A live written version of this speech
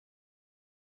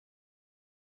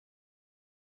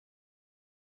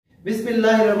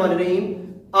बिस्मिल्लाहिर्रहमानिर्रहीम।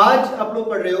 आज आप लोग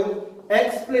पढ़ रहे हो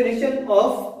explanation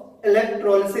of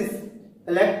electrolysis.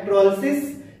 Electrolysis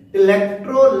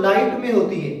electrolyte में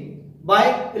होती है बाय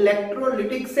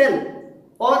इलेक्ट्रोलिटिक सेल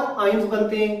और आयंस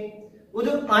बनते हैं। वो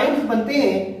जो आयंस बनते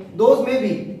हैं दोज में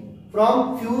भी फ्रॉम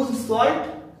फ्यूज्ड सॉल्ट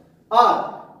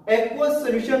और aqueous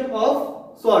solution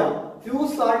of salt. Fuse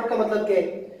salt का मतलब क्या है?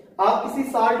 आप किसी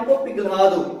सॉल्ट को पिघला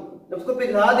दो, जब उसको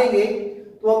पिघला देंगे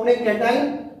तो अपने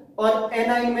कैटाइन और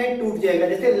एनाइन में टूट जाएगा।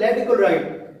 जैसे lead chloride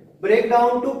break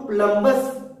down to प्लम्बस,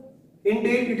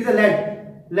 Indeed it is a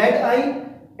lead ion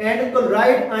and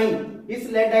chloride ion. इस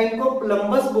लेड आयन को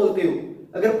प्लम्बस बोलते हो।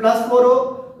 अगर +4 हो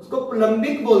उसको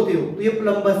प्लम्बिक बोलते हो, तो ये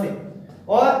प्लम्बस है।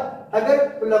 और अगर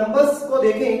प्लम्बस को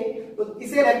देखें तो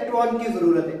इसे इलेक्ट्रॉन की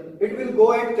जरूरत है। It will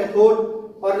go at cathode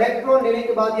और इलेक्ट्रॉन लेने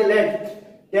के बाद ये lead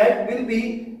that will be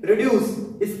reduce,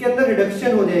 इसके अंदर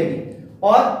रिडक्शन हो जाएगी।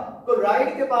 और क्लोराइड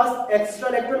के पास एक्स्ट्रा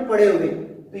इलेक्ट्रॉन पड़े हुए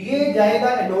तो ये जाएगा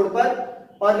एनोड पर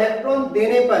और इलेक्ट्रॉन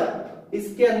देने पर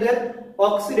इसके अंदर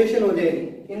ऑक्सीडेशन हो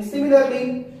जाएगी। इन similarly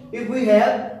if we have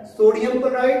sodium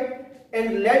chloride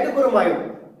and lead bromide,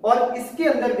 और इसके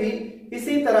अंदर भी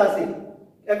इसी तरह से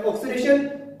एक ऑक्सीडेशन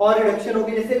और रिडक्शन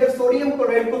होगी। जैसे अगर सोडियम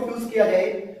क्लोराइड को फ्यूज किया जाए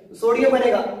तो सोडियम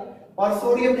बनेगा और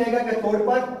सोडियम जाएगा कैथोड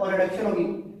पर और रिडक्शन होगी।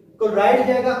 क्लोराइड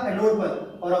जाएगा एनोड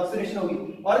पर और ऑक्सीडेशन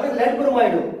होगी। और अगर लेड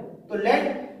ब्रोमाइड हो तो लेड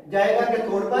जाएगा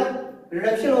कैथोड पर,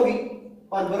 रिडक्शन होगी,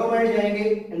 और ब्रोमाइड जाएंगे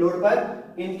एनोड पर,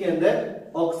 इनके अंदर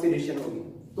ऑक्सीडेशन होगी।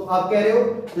 तो आप कह रहे हो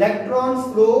electrons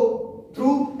flow through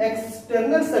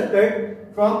external circuit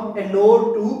from anode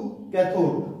to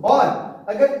cathode. और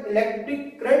अगर इलेक्ट्रिक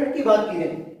करंट की बात की जाए,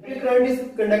 electric current is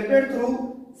conducted through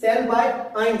cell bye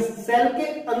ions. Cell के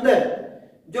अंदर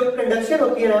जो कंडक्शन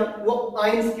होती है ना वो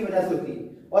आयंस की वजह से होती है,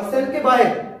 और सेल के बाहर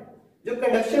जो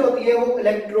कंडक्शन होती है वो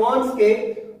इलेक्ट्रॉन्स के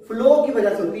फ्लो की वजह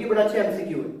से होती है। बड़ा अच्छा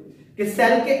एमसीक्यू है कि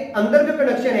सेल के अंदर जो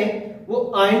कंडक्शन है वो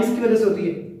आयंस की वजह से होती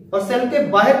है, और सेल के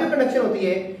बाहर जो कंडक्शन होती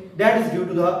है that is due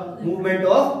to the movement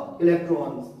of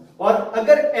electrons. और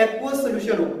अगर एक्वस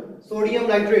सॉल्यूशन हो, सोडियम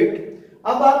नाइट्रेट,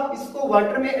 अब आप इसको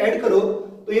वाटर में ऐड करो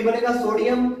तो ये बनेगा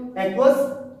सोडियम एक्वस,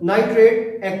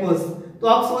 नाइट्रेट एक्वस। तो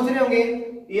आप सोच रहे होंगे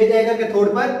ये जाएगा कैथोड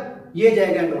पर, ये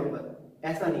जाएगा एनोड पर।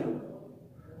 ऐसा नहीं होगा,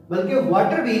 बल्कि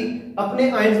वाटर भी अपने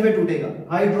आयंस में टूटेगा।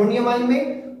 हाइड्रोनियम आयन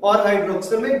में और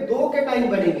हाइड्रोक्सिल में 2 कैटाइन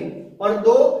बनेंगे और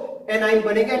 2 एनाइन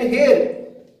बनेंगे। And here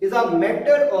is a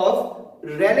matter of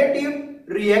relative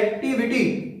reactivity.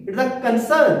 It is a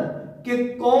concern कि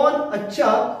कौन अच्छा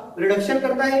रिडक्शन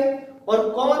करता है और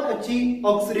कौन अच्छी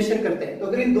ऑक्सीडेशन करते हैं। तो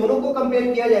अगर इन दोनों को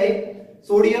कंपेयर किया जाए,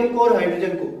 सोडियम को और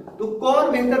हाइड्रोजन को, तो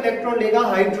कौन बेहतर इलेक्ट्रॉन लेगा?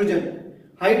 हाइड्रोजन।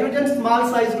 हाइड्रोजन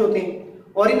स्मॉल साइज होते हैं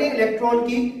और इन्हें इलेक्ट्रॉन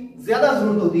की ज्यादा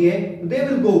जरूरत होती है। They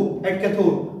will go at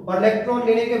cathode, और इलेक्ट्रॉन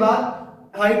लेने के बाद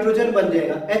हाइड्रोजन बन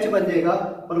जाएगा, H बन जाएगा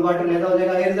और वाटर लेना हो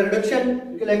जाएगा। हियर इज रिडक्शन,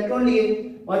 क्योंकि इलेक्ट्रॉन लिए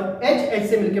और H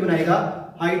से मिलकर बनाएगा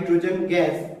हाइड्रोजन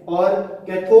गैस। और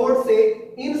कैथोड से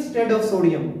instead of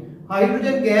sodium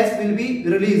hydrogen gas will be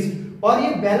released, और ये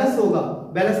बैलेंस होगा।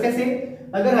 बैलेंस कैसे?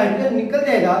 अगर हाइड्रोजन निकल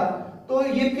जाएगा तो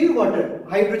ये फिर वाटर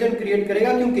हाइड्रोजन क्रिएट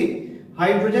करेगा, क्योंकि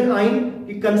हाइड्रोजन आयन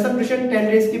की कंसंट्रेशन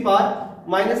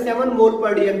 10⁻⁻7 मोल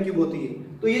पर डीएम क्यूब होती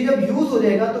है। तो ये जब यूज हो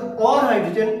जाएगा तो और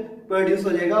हाइड्रोजन प्रोड्यूस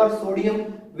हो जाएगा और सोडियम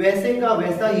वैसे का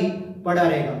वैसा ही पड़ा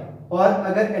रहेगा। और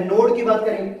अगर एनोड की बात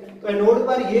करें तो एनोड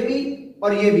पर ये भी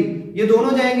और ये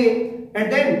दोनों जाएंगे,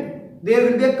 and then there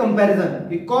will be a comparison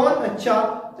कि कौन अच्छा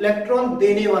इलेक्ट्रॉन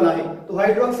देने वाला है। तो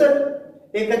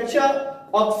हाइड्रोक्साइड एक अच्छा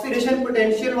ऑक्सीडेशन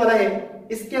पोटेंशियल वाला है,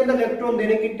 इसके अंदर इलेक्ट्रॉन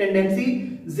देने की टेंडेंसी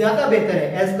ज्यादा बेहतर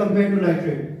है as compare to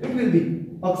nitrate. It will be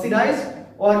oxidised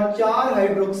और 4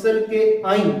 हाइड्रोक्सिल के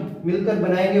आयन मिलकर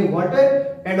बनाएंगे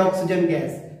water and oxygen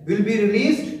gas will be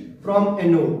released from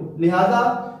anode। लिहाजा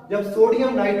जब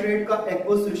सोडियम नाइट्रेट का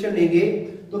एक्वस सॉल्यूशन लेंगे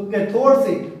तो कैथोड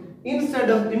से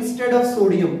इंस्टेड ऑफ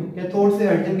सोडियम कैथोड से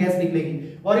हाइड्रोजन गैस निकलेगी,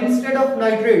 और इंस्टेड ऑफ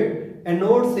नाइट्रेट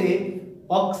एनोड से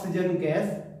ऑक्सीजन गैस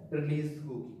रिलीज